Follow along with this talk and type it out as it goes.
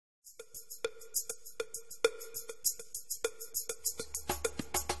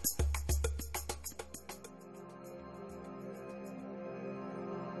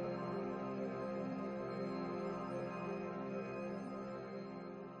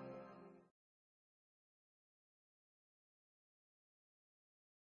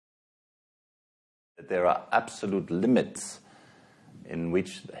There are absolute limits in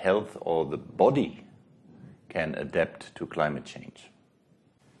which health or the body can adapt to climate change.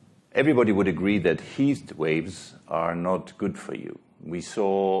 Everybody would agree that heat waves are not good for you. We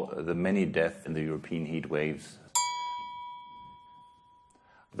saw the many deaths in the European heat waves,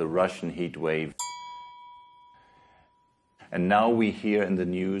 the Russian heat wave. And now we hear in the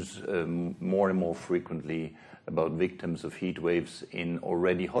news more and more frequently about victims of heat waves in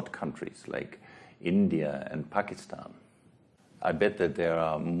already hot countries like India and Pakistan. I bet that there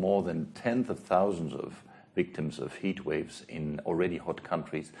are more than tens of thousands of victims of heat waves in already hot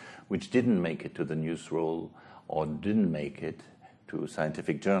countries which didn't make it to the news roll or didn't make it to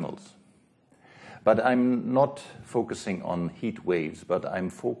scientific journals. But I'm not focusing on heat waves, but I'm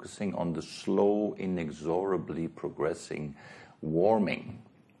focusing on the slow, inexorably progressing warming.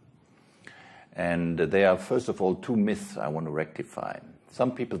 And there are, first of all, two myths I want to rectify.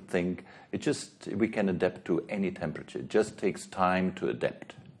 Some people think we can adapt to any temperature. It just takes time to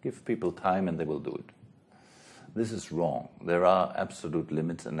adapt. Give people time and they will do it. This is wrong. There are absolute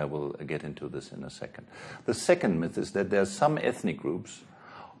limits, and I will get into this in a second. The second myth is that there are some ethnic groups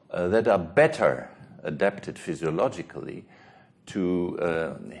that are better adapted physiologically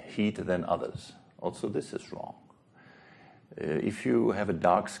to heat than others. Also, this is wrong. If you have a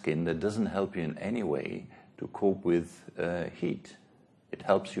dark skin, that doesn't help you in any way to cope with heat. It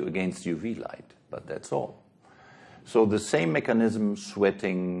helps you against UV light, but that's all. So the same mechanism,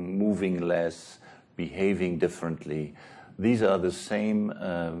 sweating, moving less, behaving differently, these are the same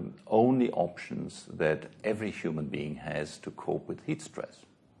only options that every human being has to cope with heat stress.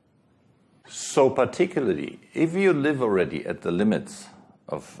 So particularly, if you live already at the limits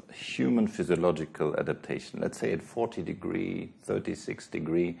of human physiological adaptation, let's say at 40 degrees, 36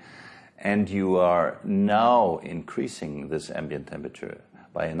 degrees, and you are now increasing this ambient temperature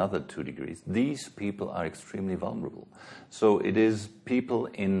by another 2 degrees, these people are extremely vulnerable. So it is people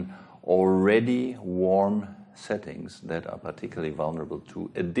in already warm settings that are particularly vulnerable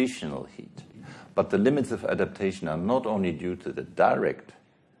to additional heat. But the limits of adaptation are not only due to the direct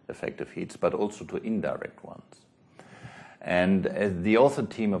effect of heats, but also to indirect ones. And as the author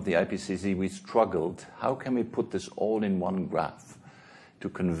team of the IPCC, we struggled, how can we put this all in one graph to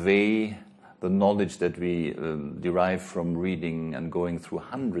convey the knowledge that we derive from reading and going through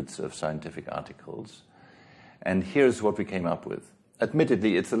hundreds of scientific articles. And here's what we came up with.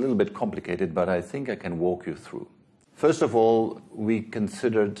 Admittedly, it's a little bit complicated, but I think I can walk you through. First of all, we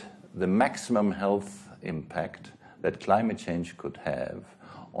considered the maximum health impact that climate change could have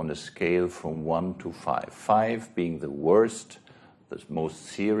on a scale from 1 to 5. 5 being the worst, the most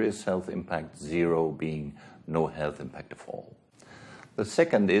serious health impact, 0 being no health impact at all. The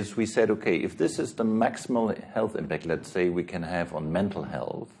second is we said, okay, if this is the maximal health impact, let's say we can have on mental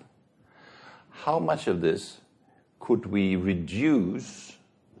health, how much of this could we reduce,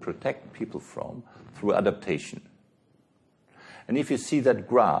 protect people from, through adaptation? And if you see that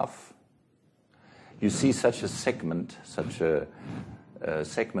graph, you see such a segment,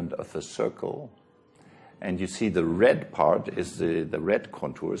 segment of a circle, and you see the red part is the red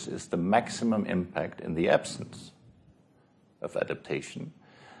contours is the maximum impact in the absence of adaptation,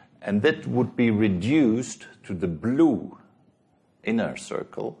 and that would be reduced to the blue inner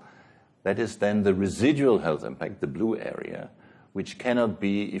circle. That is then the residual health impact, the blue area, which cannot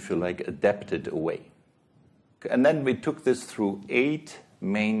be, if you like, adapted away. And then we took this through 8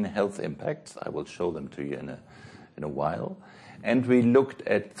 main health impacts. I will show them to you in a while. And we looked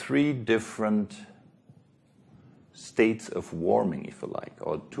at 3 different states of warming, if you like,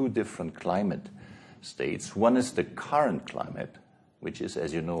 or 2 different climate states. One is the current climate, which is,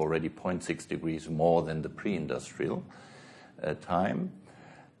 as you know, already 0.6 degrees more than the pre-industrial time.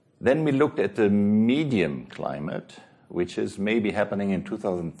 Then we looked at the medium climate, which is maybe happening in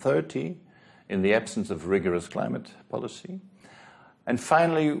 2030 in the absence of rigorous climate policy. And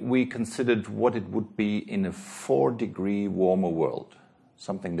finally, we considered what it would be in a 4-degree warmer world,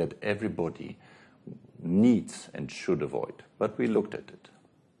 something that everybody needs and should avoid. But we looked at it.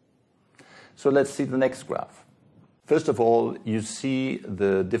 So let's see the next graph. First of all, you see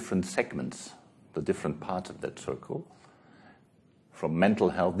the different segments, the different parts of that circle. From mental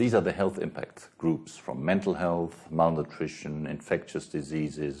health, these are the health impact groups, from mental health, malnutrition, infectious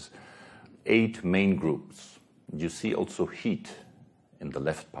diseases, 8 main groups. You see also heat in the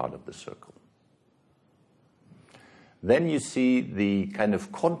left part of the circle. Then you see the kind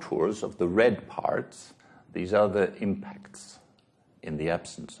of contours of the red parts. These are the impacts in the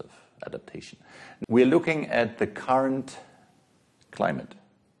absence of adaptation. We're looking at the current climate,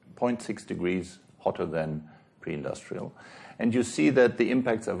 0.6 degrees hotter than pre-industrial. And you see that the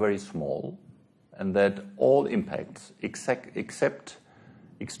impacts are very small. and that all impacts, except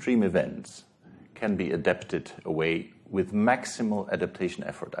extreme events, can be adapted away with maximal adaptation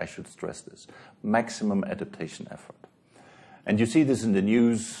effort. I should stress this, maximum adaptation effort. And you see this in the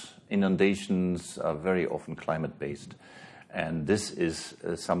news. Inundations are very often climate-based, and this is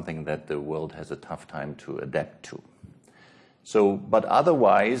something that the world has a tough time to adapt to. So, but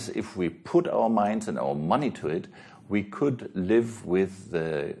otherwise, if we put our minds and our money to it, we could live with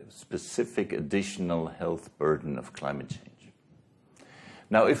the specific additional health burden of climate change.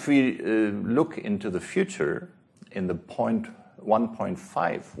 Now, if we look into the future in the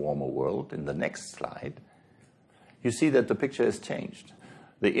 1.5 warmer world, in the next slide, you see that the picture has changed.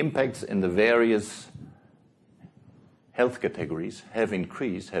 The impacts in the various health categories have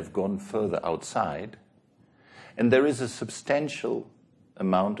increased, have gone further outside, and there is a substantial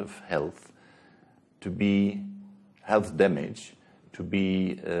amount of health damage to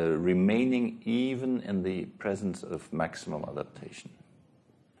be remaining even in the presence of maximum adaptation.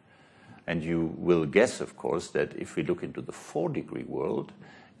 And you will guess, of course, that if we look into the 4-degree world,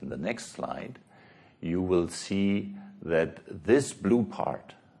 in the next slide, you will see that this blue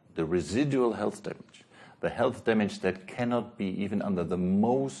part, the residual health damage, the health damage that cannot be even under the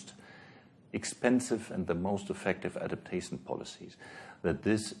most expensive and the most effective adaptation policies, that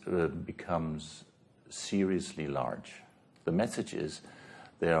this becomes seriously large. The message is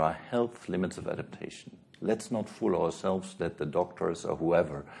there are health limits of adaptation. Let's not fool ourselves that the doctors or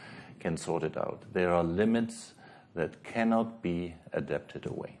whoever can sort it out. There are limits that cannot be adapted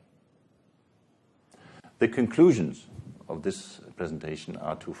away. The conclusions of this presentation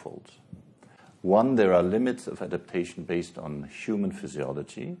are twofold. One, there are limits of adaptation based on human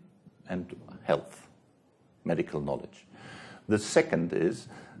physiology and health, medical knowledge. The second is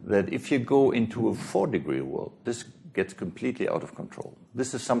that if you go into a 4-degree world, this gets completely out of control.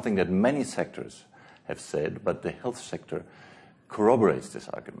 This is something that many sectors have said, but the health sector corroborates this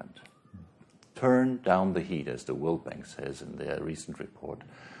argument. Turn down the heat, as the World Bank says in their recent report.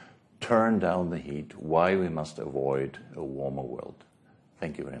 Turn down the heat, why we must avoid a warmer world.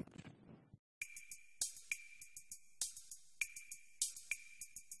 Thank you very much.